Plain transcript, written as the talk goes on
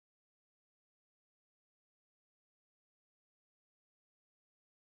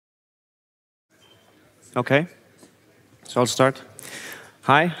Okay, so I'll start.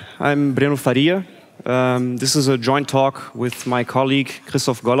 Hi, I'm Breno Faria. This is a joint talk with my colleague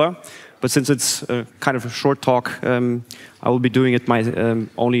Christoph Goller, but since it's kind of a short talk, I will be doing it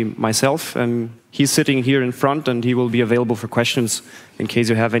only myself. He's sitting here in front and he will be available for questions in case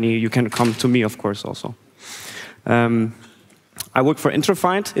you have any. You can come to me, of course, also. I work for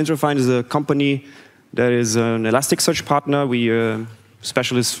Interfind. Interfind is a company that is an Elasticsearch partner. We are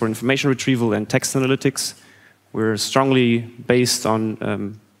specialists for information retrieval and text analytics. We're strongly based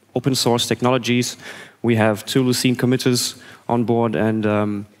on open source technologies. We have 2 Lucene committers on board,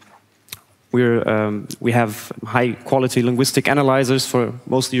 and we have high quality linguistic analyzers for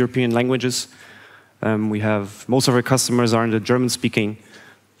most European languages. Most of our customers are in the German-speaking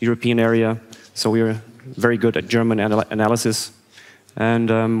European area, so we are very good at German analysis.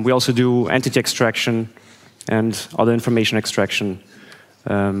 And we also do entity extraction and other information extraction.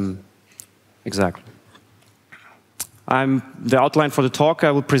 Exactly. The outline for the talk,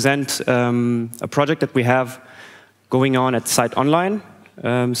 I will present a project that we have going on at ZEIT Online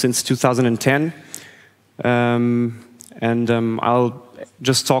since 2010. I'll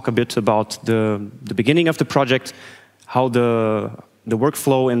just talk a bit about the beginning of the project, how the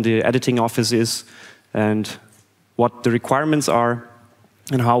workflow in the editing office is, and what the requirements are,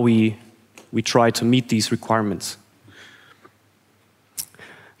 and how we try to meet these requirements.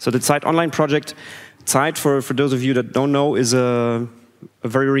 So the ZEIT Online project, ZEIT, for those of you that don't know, is a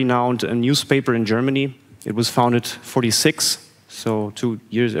very renowned newspaper in Germany. It was founded 1946, so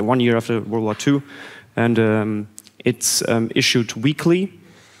 1 year after World War II, and it's issued weekly.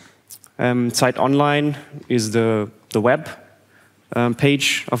 ZEIT Online is the web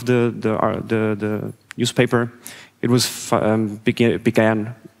page of the newspaper. It was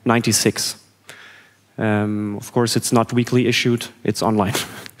began 1996. Of course, it's not weekly issued; it's online.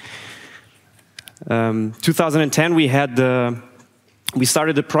 2010, we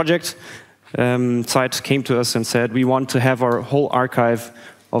started the project. ZEIT came to us and said, we want to have our whole archive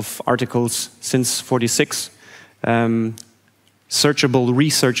of articles since 1946 searchable,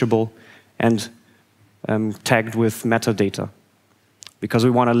 researchable, and tagged with metadata, because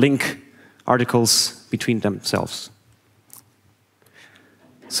we want to link articles between themselves.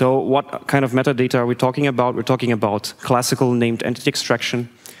 So what kind of metadata are we talking about? We're talking about classical named entity extraction.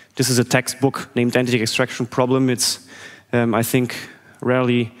 This is a textbook named entity extraction problem. It's, I think,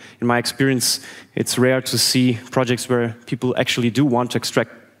 rarely, in my experience, it's rare to see projects where people actually do want to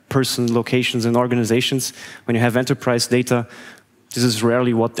extract person, locations, and organizations. When you have enterprise data, this is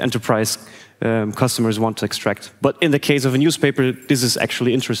rarely what enterprise customers want to extract. But in the case of a newspaper, this is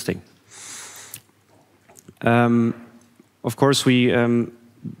actually interesting. Of course,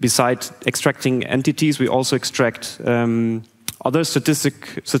 besides extracting entities, we also extract other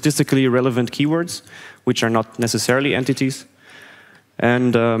statistically relevant keywords, which are not necessarily entities.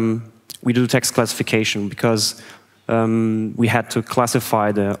 And we do text classification, because we had to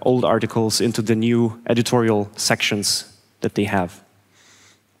classify the old articles into the new editorial sections that they have.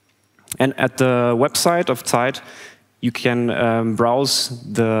 And at the website of ZEIT, you can browse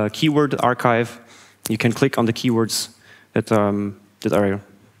the keyword archive. You can click on the keywords that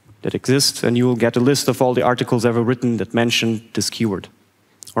exist, and you will get a list of all the articles ever written that mention this keyword,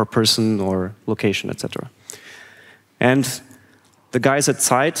 or person, or location, etc. And the guys at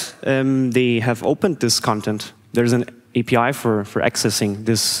ZEIT, they have opened this content. There's an API for accessing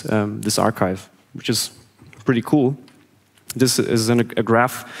this archive, which is pretty cool. This is a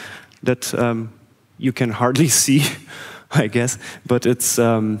graph that you can hardly see, I guess, but it's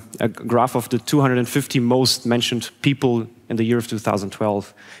a graph of the 250 most mentioned people in the year of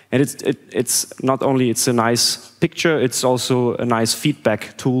 2012. And it's not only it's a nice picture, it's also a nice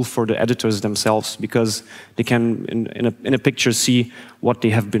feedback tool for the editors themselves, because they can, in a picture, see what they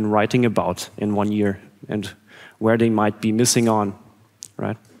have been writing about in 1 year and where they might be missing on,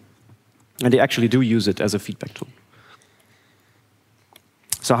 right? And they actually do use it as a feedback tool.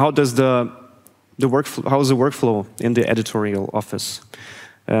 So how does the workflow in the editorial office?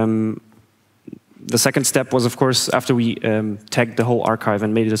 The second step was, of course, after we tagged the whole archive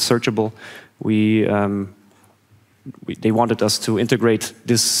and made it searchable, they wanted us to integrate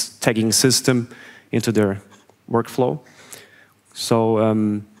this tagging system into their workflow. So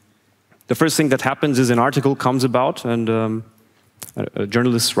the first thing that happens is an article comes about, and a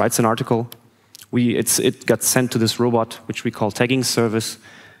journalist writes an article. It gets sent to this robot, which we call tagging service,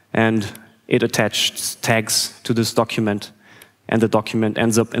 and it attaches tags to this document, and the document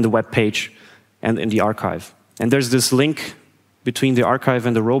ends up in the web page and in the archive. And there's this link between the archive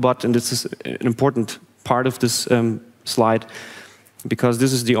and the robot, and this is an important part of this slide. because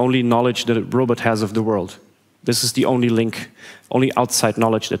this is the only knowledge that a robot has of the world. This is the only link, only outside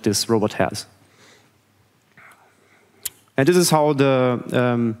knowledge that this robot has. And this is how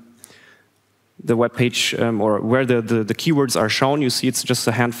the web page, or where the keywords are shown. You see it's just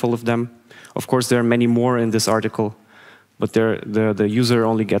a handful of them. Of course, there are many more in this article, but the user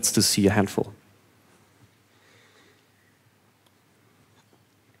only gets to see a handful.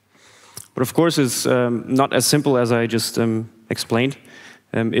 But of course, it's not as simple as I just explained.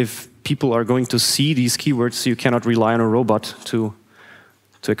 If people are going to see these keywords, you cannot rely on a robot to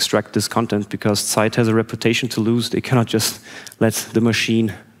extract this content, because ZEIT has a reputation to lose. They cannot just let the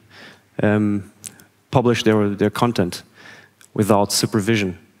machine publish their content without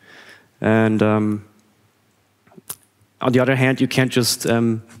supervision. And on the other hand, you can't just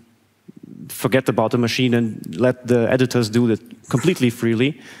forget about the machine and let the editors do it completely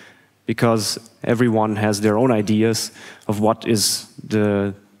freely, because everyone has their own ideas of what is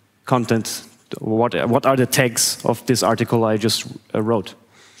the content, what are the tags of this article I just wrote.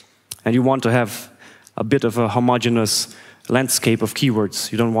 And you want to have a bit of a homogeneous landscape of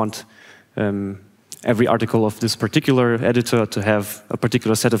keywords. You don't want every article of this particular editor to have a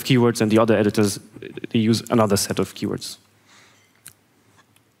particular set of keywords, and the other editors, they use another set of keywords.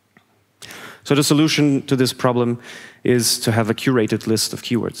 So the solution to this problem is to have a curated list of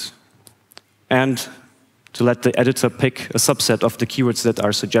keywords, and to let the editor pick a subset of the keywords that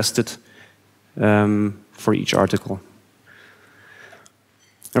are suggested for each article.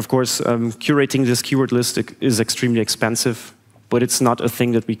 Of course, curating this keyword list is extremely expensive, but it's not a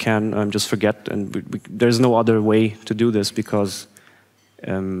thing that we can just forget, and there's no other way to do this, because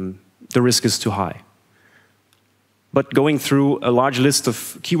the risk is too high. But going through a large list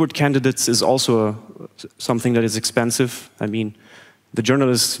of keyword candidates is also something that is expensive. I mean, the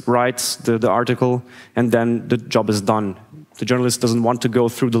journalist writes the article, and then the job is done. The journalist doesn't want to go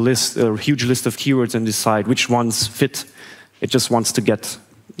through the list, a huge list of keywords, and decide which ones fit. It just wants to get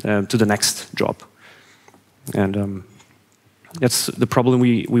to the next job. And that's the problem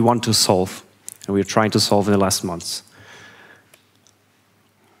we want to solve, and we're trying to solve in the last months.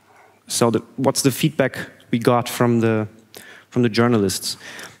 So what's the feedback we got from the journalists?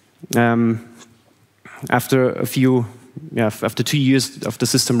 After 2 years of the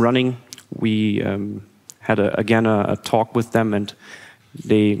system running, we had again a talk with them, and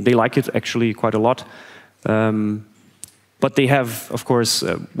they like it actually quite a lot. But they have, of course,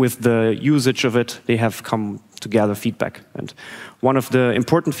 with the usage of it, they have come to gather feedback. And one of the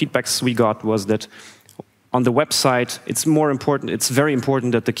important feedbacks we got was that on the website, it's very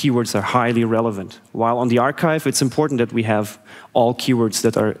important that the keywords are highly relevant. While on the archive, it's important that we have all keywords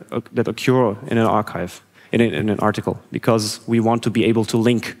that occur in an archive, in an article, because we want to be able to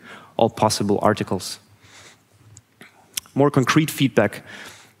link all possible articles. More concrete feedback,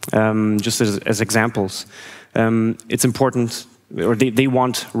 just as examples. It's important, or they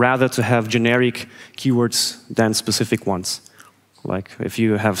want rather to have generic keywords than specific ones. Like if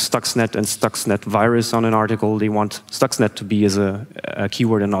you have Stuxnet and Stuxnet virus on an article, they want Stuxnet to be as a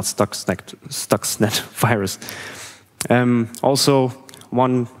keyword and not Stuxnet virus. Also,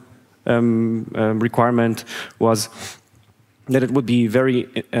 one requirement was that it would be very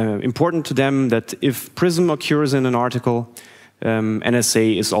important to them that if PRISM occurs in an article,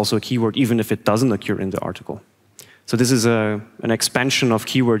 NSA is also a keyword, even if it doesn't occur in the article. So this is an expansion of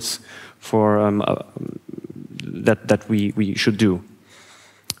keywords for that we should do.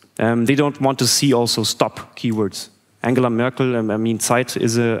 They don't want to see also stop keywords. Angela Merkel, I mean, ZEIT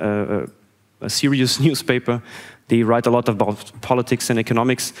is a serious newspaper. They write a lot about politics and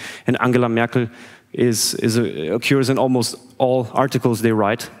economics, and Angela Merkel occurs in almost all articles they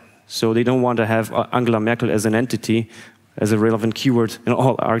write. So they don't want to have Angela Merkel as an entity, as a relevant keyword in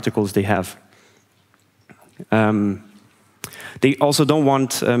all articles they have. They also don't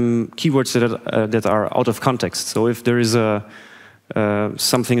want keywords that are out of context. So if there is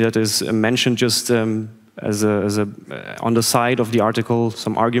something that is mentioned just as on the side of the article,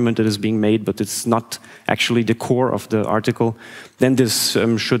 some argument that is being made, but it's not actually the core of the article, then this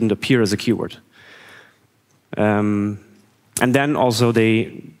shouldn't appear as a keyword. And then also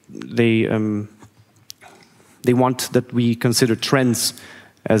they want that we consider trends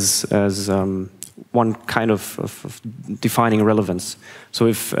as one kind of defining relevance. So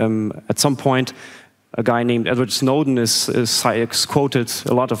if at some point a guy named Edward Snowden is quoted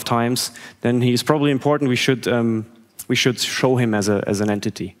a lot of times, then he's probably important. We should show him as an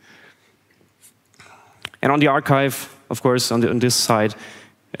entity. And on the archive, of course, on this side,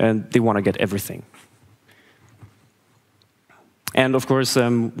 they want to get everything. And of course,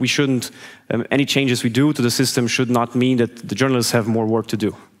 we shouldn't, any changes we do to the system should not mean that the journalists have more work to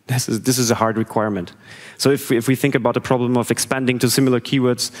do. This is a hard requirement. So if we think about the problem of expanding to similar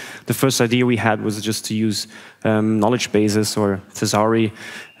keywords, the first idea we had was just to use knowledge bases or thesauri.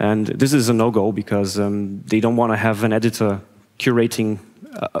 And this is a no-go because they don't want to have an editor curating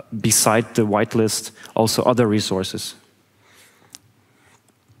beside the whitelist also other resources.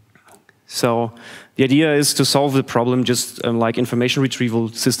 So the idea is to solve the problem just like information retrieval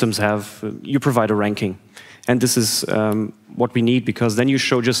systems have. You provide a ranking. And this is what we need, because then you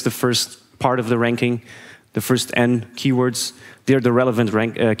show just the first part of the ranking, the first N keywords. They're the relevant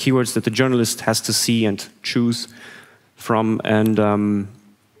keywords that the journalist has to see and choose from. And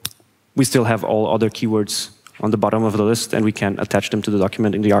we still have all other keywords on the bottom of the list, and we can attach them to the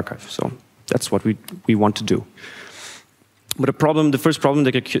document in the archive. So that's what we want to do. But the first problem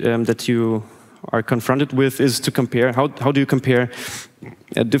that you are confronted with is to compare. How do you compare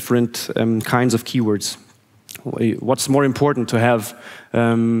different kinds of keywords? What's more important, to have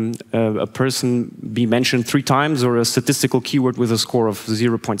a person be mentioned 3 times or a statistical keyword with a score of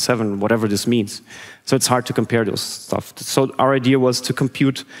 0.7, whatever this means? So it's hard to compare those stuff. So our idea was to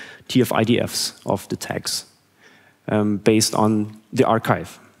compute TF-IDFs of the tags based on the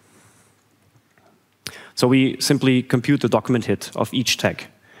archive. So we simply compute the document hit of each tag.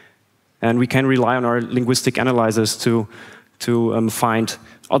 And we can rely on our linguistic analyzers to find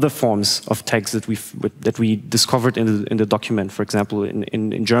other forms of tags that we discovered in the document. For example,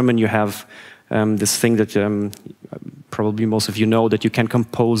 in German you have this thing that probably most of you know, that you can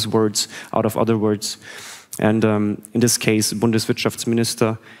compose words out of other words. And in this case,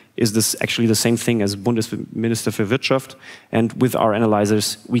 Bundeswirtschaftsminister is this actually the same thing as Bundesminister für Wirtschaft. And with our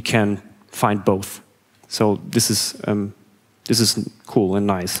analyzers, we can find both. So this is cool and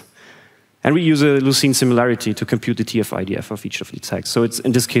nice. And we use a Lucene similarity to compute the TF-IDF of each of these tags. So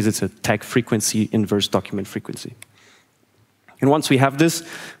in this case, it's a tag frequency inverse document frequency. And once we have this,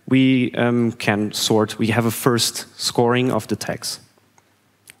 we can sort. We have a first scoring of the tags.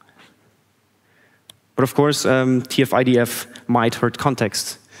 But of course, TF-IDF might hurt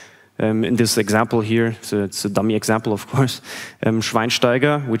context. In this example here, so it's a dummy example, of course,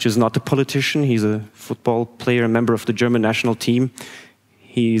 Schweinsteiger, which is not a politician, he's a football player, a member of the German national team.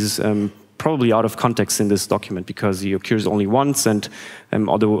 He's probably out of context in this document because he occurs only once, and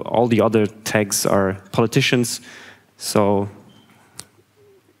although all the other tags are politicians. So,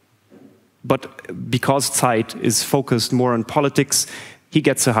 but because ZEIT is focused more on politics, he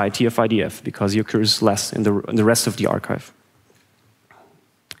gets a high TF-IDF because he occurs less in the rest of the archive.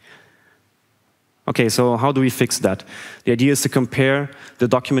 Okay, so how do we fix that? The idea is to compare the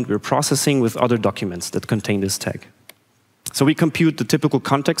document we're processing with other documents that contain this tag. So we compute the typical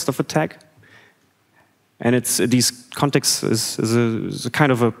context of a tag, and these contexts is a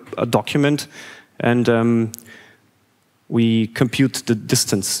kind of a document, and we compute the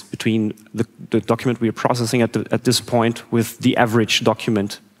distance between the document we are processing at this point with the average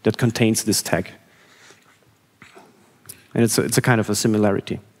document that contains this tag. And it's a kind of a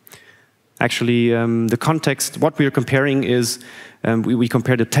similarity. Actually, the context, what we are comparing is, we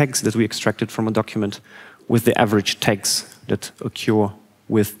compare the tags that we extracted from a document with the average tags that occur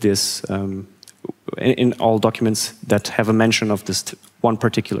with this, in all documents that have a mention of this one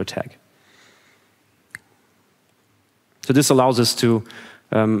particular tag. So this allows us to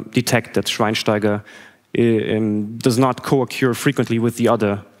detect that Schweinsteiger does not co-occur frequently with the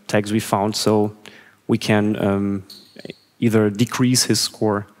other tags we found, so we can either decrease his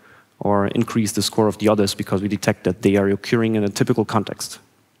score or increase the score of the others because we detect that they are occurring in a typical context.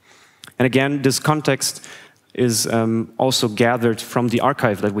 And again, this context is also gathered from the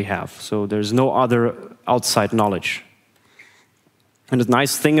archive that we have. So there's no other outside knowledge. And the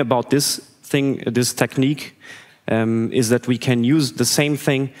nice thing about this technique is that we can use the same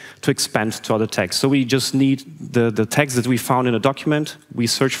thing to expand to other tags. So we just need the tags that we found in a document. We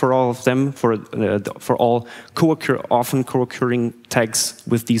search for all of them, for all often co-occurring tags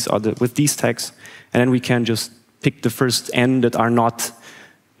with these tags, and then we can just pick the first N that are not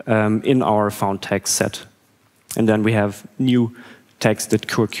in our found tag set, and then we have new tags that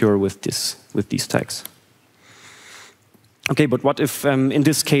co-occur with these tags. Okay, but what if, in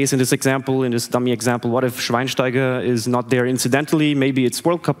this case, in this example, in this dummy example, what if Schweinsteiger is not there incidentally? Maybe it's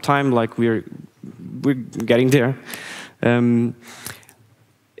World Cup time, like we're getting there. In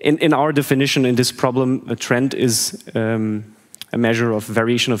our definition, in this problem, a trend is a measure of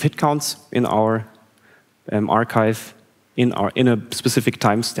variation of hit counts in our archive in a specific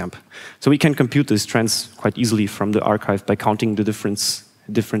timestamp. So we can compute these trends quite easily from the archive by counting the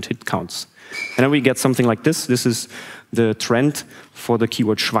different hit counts. And then we get something like this. This is the trend for the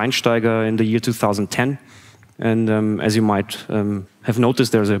keyword Schweinsteiger in the year 2010. And as you might have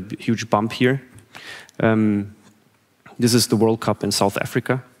noticed, there's a huge bump here. This is the World Cup in South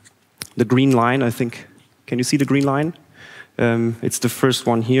Africa. The green line, I think, can you see the green line? It's the first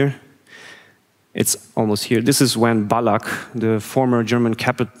one here. It's almost here. This is when Ballack, the former German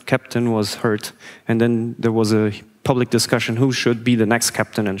captain, was hurt. And then there was a public discussion who should be the next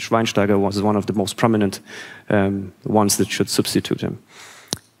captain, and Schweinsteiger was one of the most prominent ones that should substitute him.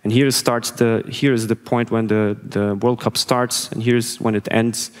 And here is the point when the World Cup starts, and here's when it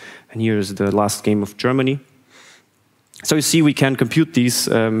ends, and here is the last game of Germany. So you see, we can compute these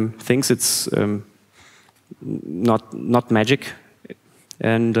things. It's not magic.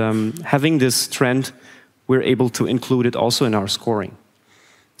 And having this trend, we're able to include it also in our scoring.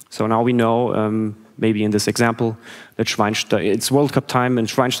 So now we know, maybe in this example, that it's World Cup time and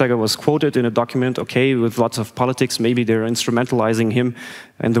Schweinsteiger was quoted in a document, okay, with lots of politics. Maybe they're instrumentalizing him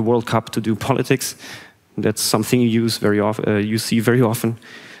and the World Cup to do politics. That's something you see very often.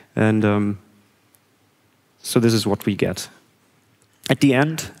 And so this is what we get. At the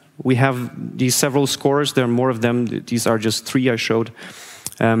end, we have these several scores. There are more of them. These are just 3 I showed.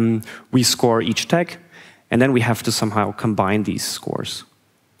 We score each tag, and then we have to somehow combine these scores.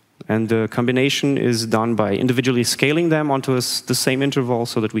 And the combination is done by individually scaling them onto the same interval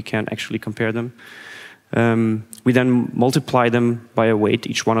so that we can actually compare them. We then multiply them by a weight,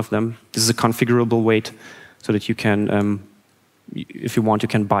 each one of them. This is a configurable weight, so that you can, if you want, you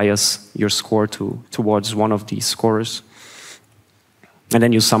can bias your score towards one of these scorers. And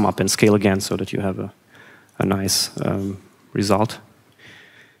then you sum up and scale again so that you have a nice result.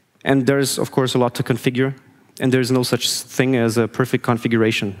 And there's, of course, a lot to configure. And there's no such thing as a perfect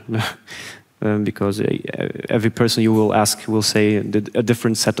configuration. Because every person you will ask will say a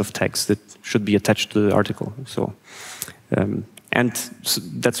different set of tags that should be attached to the article. So, and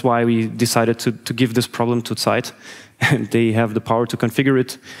that's why we decided to give this problem to ZEIT. And they have the power to configure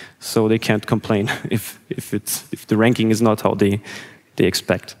it, so they can't complain if the ranking is not how they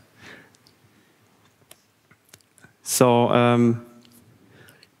expect. So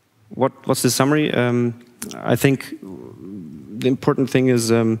what's the summary? I think the important thing is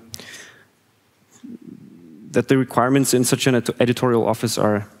that the requirements in such an editorial office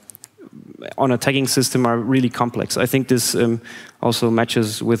on a tagging system are really complex. I think this also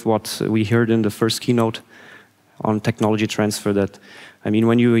matches with what we heard in the first keynote on technology transfer, that, I mean,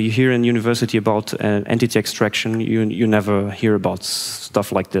 when you hear in university about entity extraction, you never hear about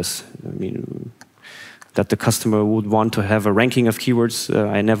stuff like this. I mean, that the customer would want to have a ranking of keywords,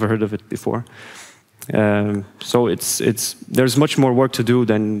 I never heard of it before. So there's much more work to do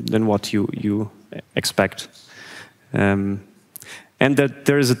than what you expect. And that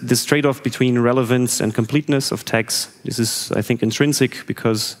there is this trade-off between relevance and completeness of tags. This is, I think, intrinsic,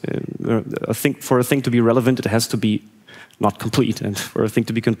 because for a thing to be relevant, it has to be not complete. And for a thing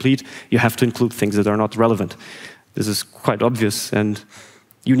to be complete, you have to include things that are not relevant. This is quite obvious, and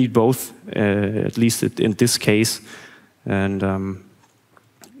you need both, at least in this case. And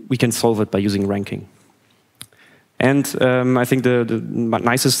we can solve it by using ranking. And I think the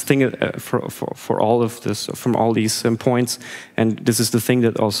nicest thing for all of this, from all these points, and this is the thing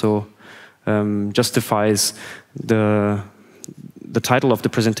that also justifies the title of the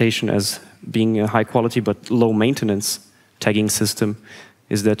presentation as being a high quality but low maintenance tagging system,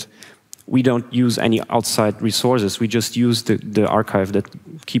 is that we don't use any outside resources. We just use the archive that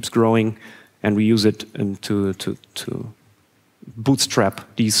keeps growing, and we use it to bootstrap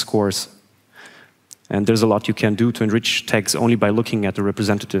these scores. And there's a lot you can do to enrich tags only by looking at a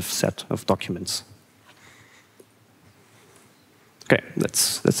representative set of documents. Okay,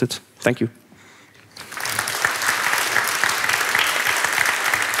 that's it. Thank you.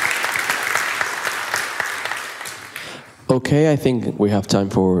 Okay, I think we have time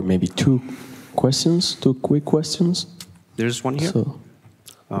for maybe 2 questions, 2 quick questions. There's one here. So,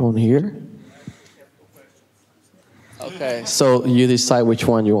 one here. Okay, so you decide which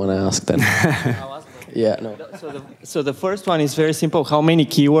one you want to ask then. Yeah, no. So the first one is very simple. How many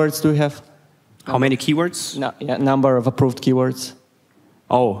keywords do you have? How many keywords? No, yeah, number of approved keywords.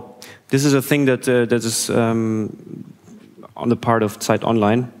 Oh, this is a thing that is on the part of ZEIT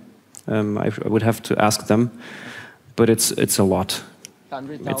Online. I would have to ask them, but it's a lot.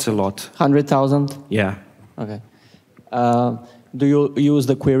 100,000? It's a lot. 100,000? Yeah. Okay. Do you use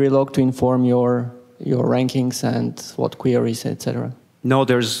the query log to inform your rankings and what queries, etc.? No,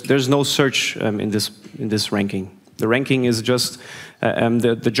 there's no search in this ranking. The ranking is just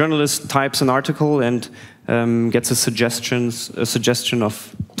the journalist types an article and gets a suggestion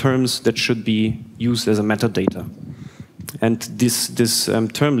of terms that should be used as a metadata. And this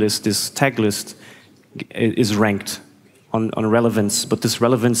term list, this tag list, is ranked on relevance, but this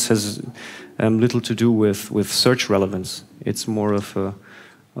relevance has little to do with search relevance. It's more of a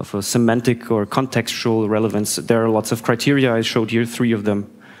semantic or contextual relevance. There are lots of criteria. I showed here 3 of them,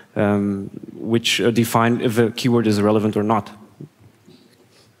 which define if a keyword is relevant or not.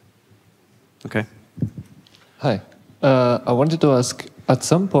 Okay. Hi. I wanted to ask, at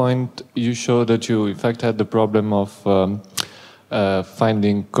some point you showed that you in fact had the problem of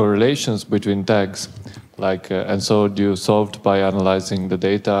finding correlations between tags, and so you solved by analyzing the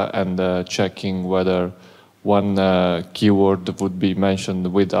data and checking whether one keyword would be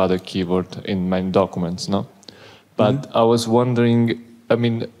mentioned with other keyword in main documents, no? But I was wondering, I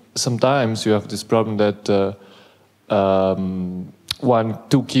mean, sometimes you have this problem that 2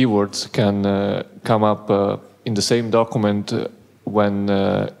 keywords can come up in the same document when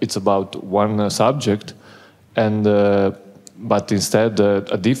it's about one subject, and but instead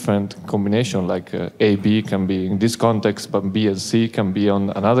a different combination, like A, B can be in this context, but B and C can be on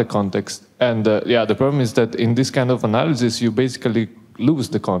another context. And yeah, the problem is that in this kind of analysis, you basically lose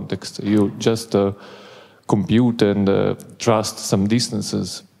the context. You just compute and trust some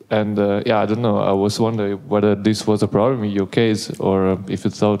distances. And yeah, I don't know, I was wondering whether this was a problem in your case, or if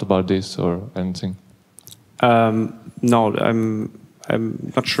you thought about this or anything. No,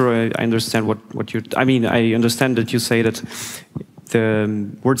 I'm not sure I understand what you're... I mean, I understand that you say that the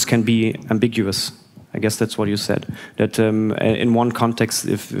words can be ambiguous. I guess that's what you said. That in one context,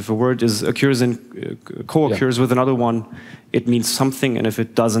 if a word co-occurs with another one, it means something, and if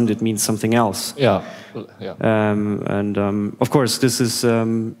it doesn't, it means something else. Yeah. Yeah. Of course, this is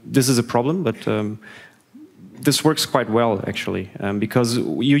a problem, but this works quite well actually, because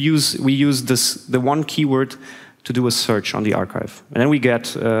we use the one keyword to do a search on the archive, and then we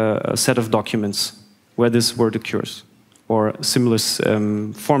get a set of documents where this word occurs, or similar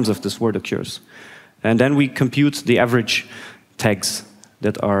forms of this word occurs. And then we compute the average tags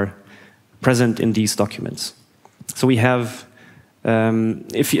that are present in these documents. So we have,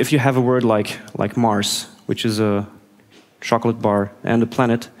 if you have a word like Mars, which is a chocolate bar and a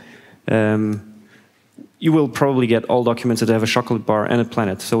planet, you will probably get all documents that have a chocolate bar and a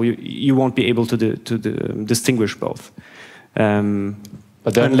planet. So you won't be able to distinguish both.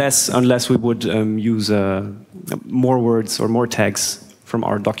 But then, unless we would use more words or more tags from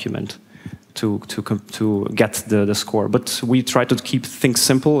our document to get the score. But we try to keep things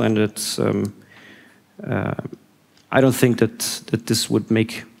simple, and it's I don't think that this would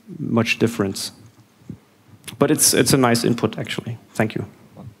make much difference. But it's a nice input actually. Thank you.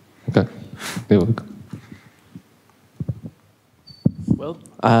 Okay. You're welcome. Well,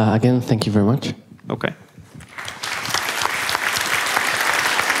 again, thank you very much. Okay.